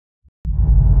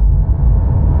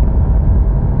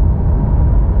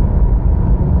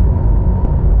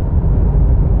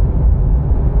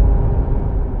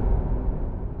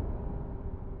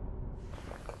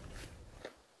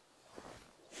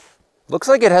Looks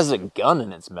like it has a gun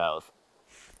in its mouth.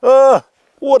 What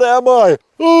am I?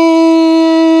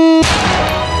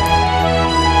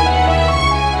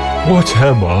 What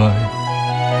am I?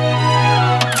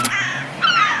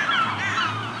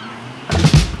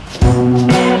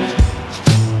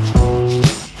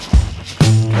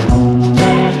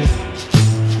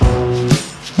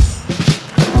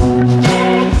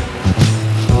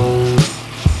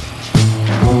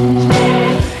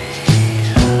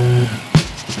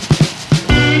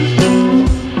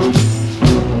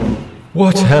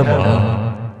 What am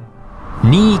I?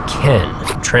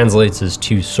 Niken translates as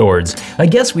two swords. I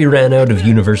guess we ran out of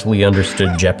universally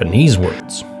understood Japanese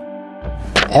words.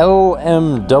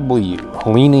 LMW,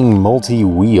 leaning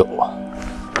multi-wheel.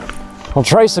 Well,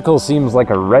 tricycle seems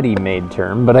like a ready-made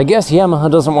term, but I guess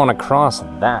Yamaha doesn't want to cross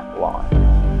that line.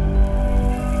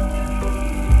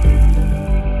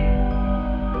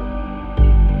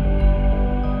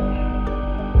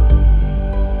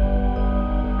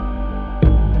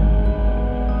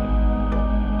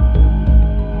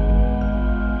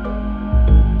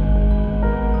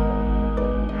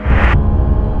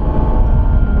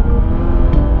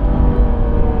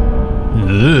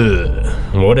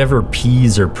 Whatever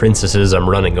peas or princesses I'm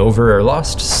running over are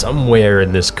lost somewhere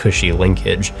in this cushy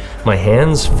linkage. My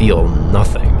hands feel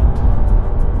nothing.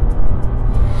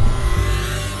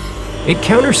 It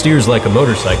countersteers like a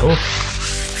motorcycle.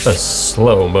 A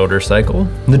slow motorcycle.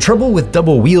 The trouble with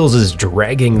double wheels is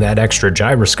dragging that extra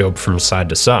gyroscope from side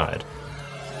to side.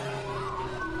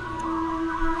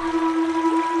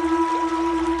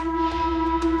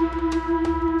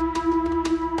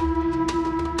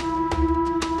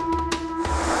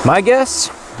 My guess?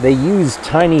 They use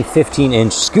tiny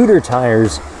 15-inch scooter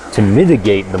tires to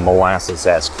mitigate the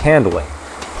molasses-esque handling.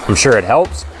 I'm sure it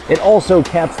helps. It also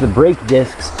caps the brake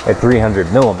discs at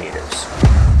 300 millimeters.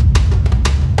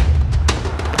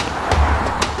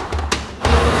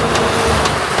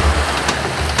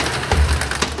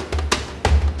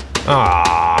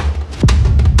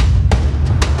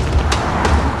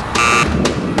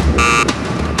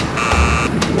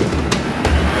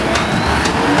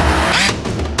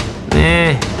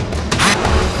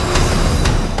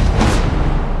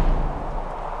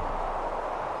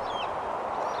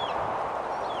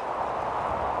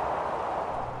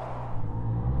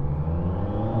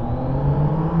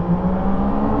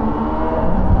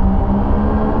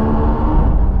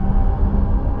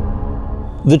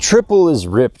 The triple is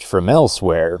ripped from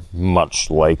elsewhere, much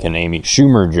like an Amy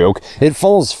Schumer joke. It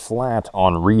falls flat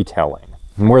on retelling.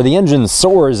 Where the engine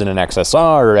soars in an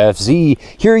XSR or FZ,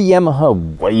 here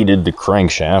Yamaha weighted the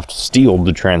crankshaft, steeled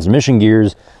the transmission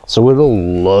gears, so it'll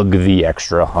lug the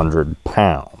extra 100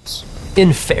 pounds.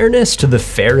 In fairness to the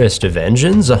fairest of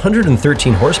engines,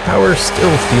 113 horsepower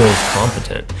still feels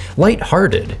competent.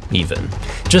 Light-hearted, even.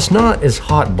 Just not as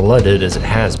hot-blooded as it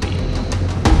has been.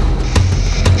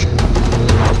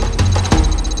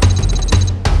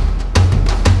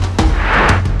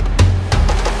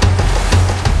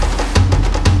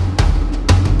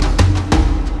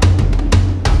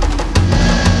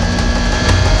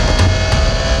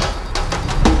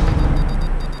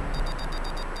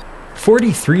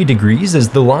 "43 degrees is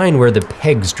the line where the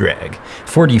pegs drag.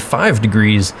 45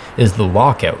 degrees is the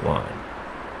lockout line."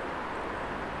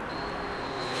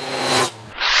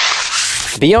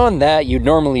 Beyond that, you'd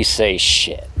normally say,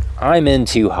 shit, I'm in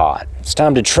too hot. It's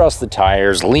time to trust the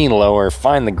tires, lean lower,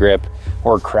 find the grip,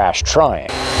 or crash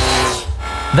trying.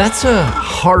 That's a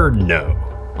hard no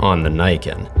on the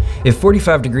Niken. If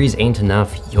 45 degrees ain't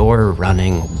enough, you're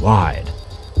running wide,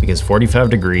 because 45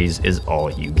 degrees is all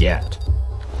you get.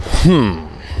 Well,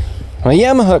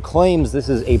 Yamaha claims this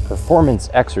is a performance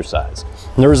exercise,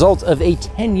 the result of a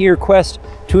 10-year quest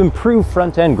to improve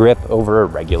front-end grip over a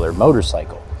regular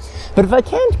motorcycle. But if I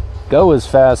can't go as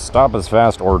fast, stop as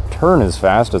fast, or turn as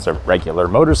fast as a regular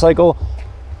motorcycle,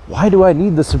 why do I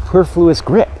need the superfluous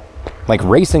grip? Like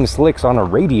racing slicks on a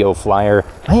radio flyer,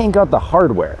 I ain't got the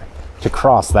hardware to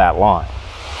cross that line.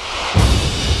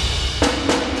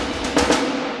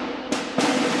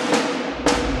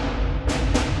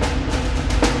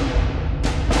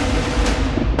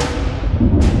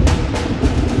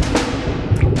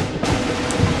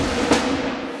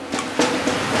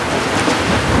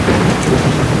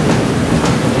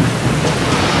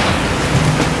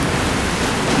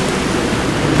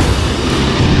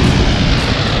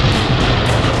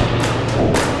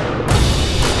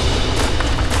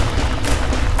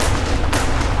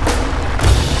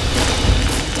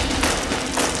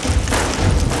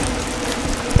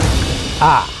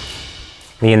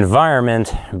 The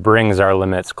environment brings our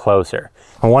limits closer.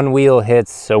 One wheel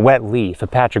hits a wet leaf, a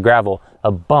patch of gravel,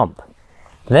 a bump,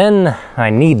 Then I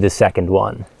need the second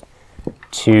one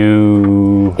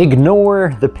to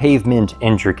ignore the pavement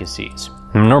intricacies.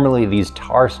 Normally these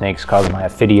tar snakes cause my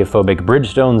ophidiophobic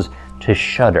Bridgestones to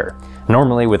shudder.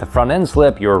 Normally with a front end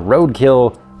slip, your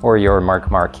roadkill or your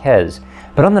Marc Marquez.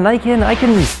 But on the Niken, I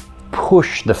can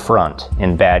push the front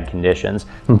in bad conditions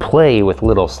and play with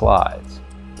little slides.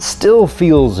 Still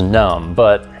feels numb,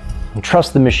 but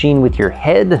trust the machine with your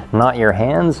head, not your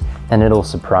hands, and it'll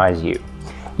surprise you.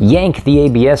 Yank the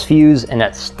ABS fuse and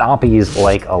it stoppies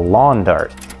like a lawn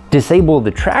dart. Disable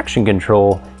the traction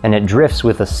control and it drifts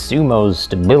with a sumo's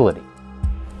stability.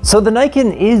 So the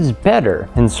Niken is better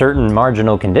in certain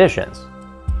marginal conditions.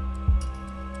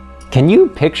 Can you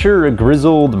picture a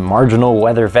grizzled marginal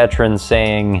weather veteran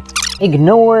saying,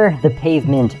 "Ignore the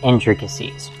pavement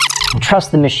intricacies.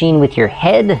 Trust the machine with your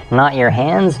head, not your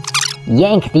hands.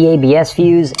 Yank the ABS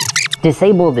fuse.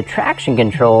 Disable the traction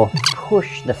control.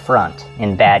 Push the front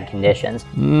in bad conditions."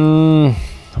 I'm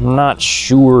not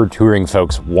sure touring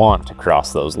folks want to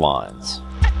cross those lines.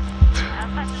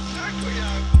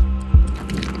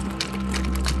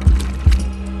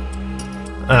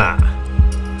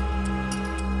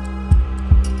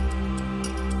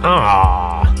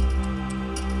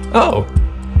 Oh.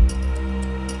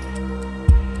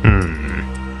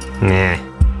 Nah.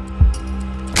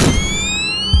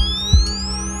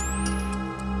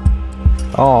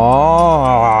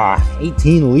 Aww,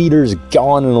 18 liters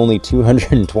gone and only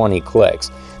 220 clicks.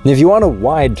 And if you want a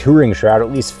wide touring shroud,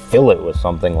 at least fill it with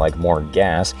something like more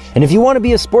gas. And if you want to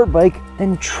be a sport bike,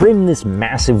 then trim this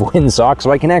massive windsock so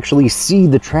I can actually see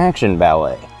the traction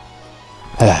ballet.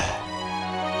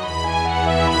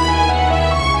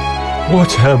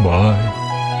 What am I?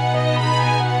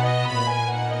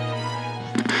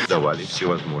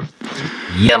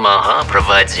 Yamaha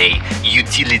provides a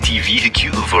utility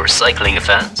vehicle for cycling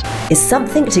fans. Is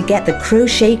something to get the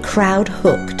crochet crowd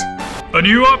hooked. A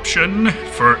new option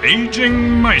for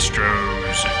aging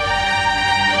maestros.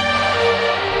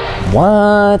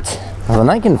 What? Well,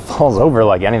 the Niken falls over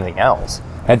like anything else.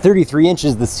 At 33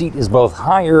 inches, the seat is both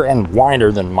higher and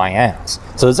wider than my ass,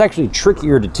 so it's actually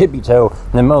trickier to tippy-toe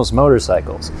than most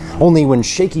motorcycles. Only when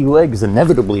shaky legs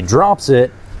inevitably drops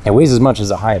it, it weighs as much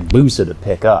as a Hayabusa to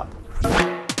pick up.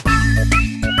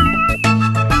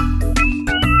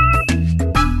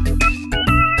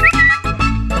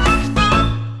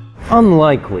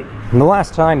 Unlikely. The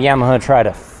last time Yamaha tried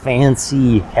a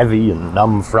fancy, heavy, and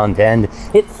numb front end,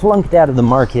 it flunked out of the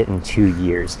market in 2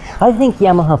 years. I think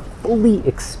Yamaha fully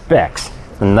expects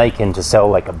the Niken to sell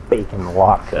like a bacon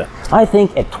latke. I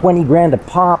think at 20 grand a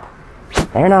pop,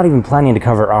 they're not even planning to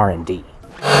cover R&D.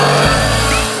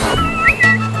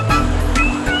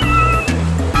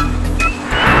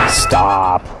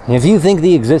 Stop. If you think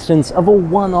the existence of a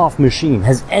one-off machine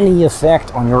has any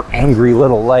effect on your angry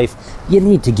little life, you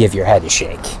need to give your head a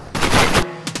shake.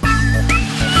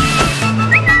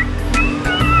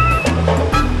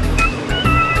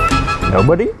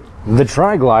 Nobody? The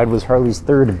Tri-Glide was Harley's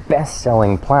third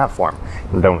best-selling platform.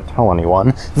 Don't tell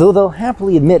anyone, though they'll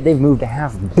happily admit they've moved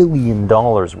 $500 million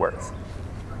worth.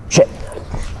 Shit.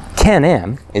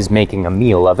 Can-Am is making a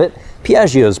meal of it.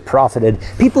 Piaggio's profited.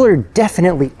 People are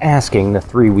definitely asking the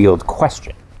three-wheeled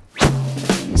question.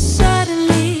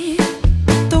 Suddenly,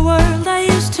 the world I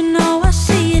used to know, I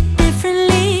see it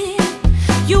differently.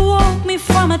 You woke me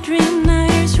from a dream, now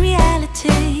here's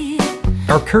reality.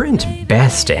 Our current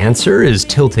best answer is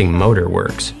Tilting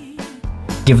Motorworks.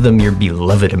 Give them your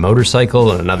beloved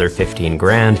motorcycle and another 15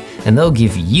 grand, and they'll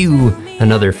give you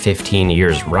another 15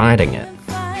 years riding it.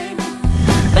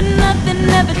 But nothing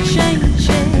ever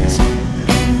changes.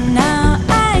 And now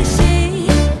I see,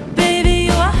 baby,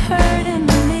 you are hurting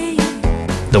me.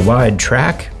 The wide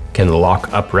track can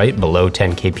lock upright below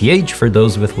 10 kph for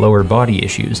those with lower body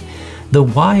issues. The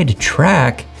wide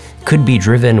track could be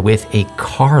driven with a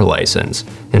car license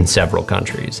in several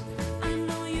countries.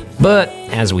 But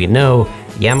as we know,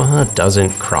 Yamaha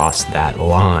doesn't cross that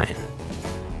line.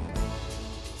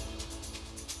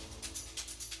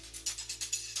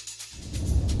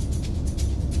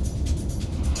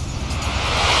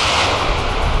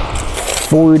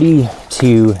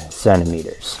 "42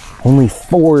 centimeters. Only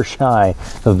 4 shy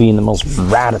of being the most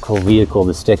radical vehicle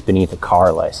to stick beneath a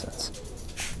car license.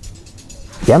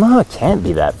 Yamaha can't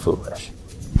be that foolish.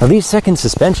 Now these second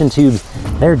suspension tubes,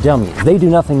 they're dummies. They do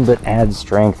nothing but add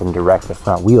strength and direct the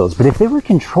front wheels. But if they were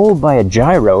controlled by a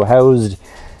gyro housed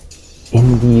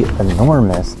in the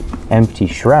enormous empty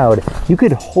shroud, you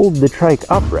could hold the trike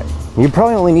upright. You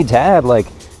probably only need to add like,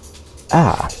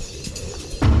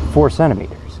 4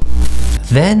 centimeters.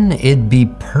 Then it'd be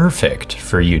perfect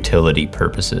for utility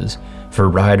purposes, for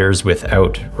riders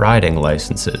without riding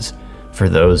licenses, for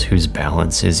those whose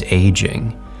balance is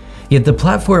aging. Yet the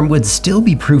platform would still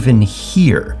be proven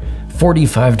here,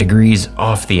 45 degrees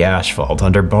off the asphalt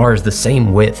under bars the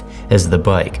same width as the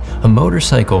bike, a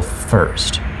motorcycle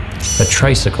first, a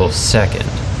tricycle second.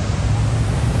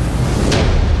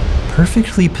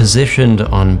 Perfectly positioned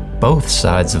on both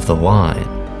sides of the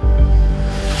line.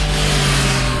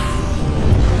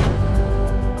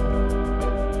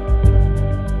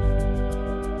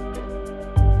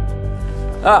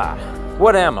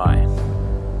 What am I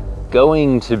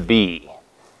going to be?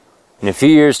 In a few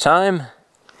years' time,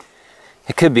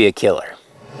 it could be a killer.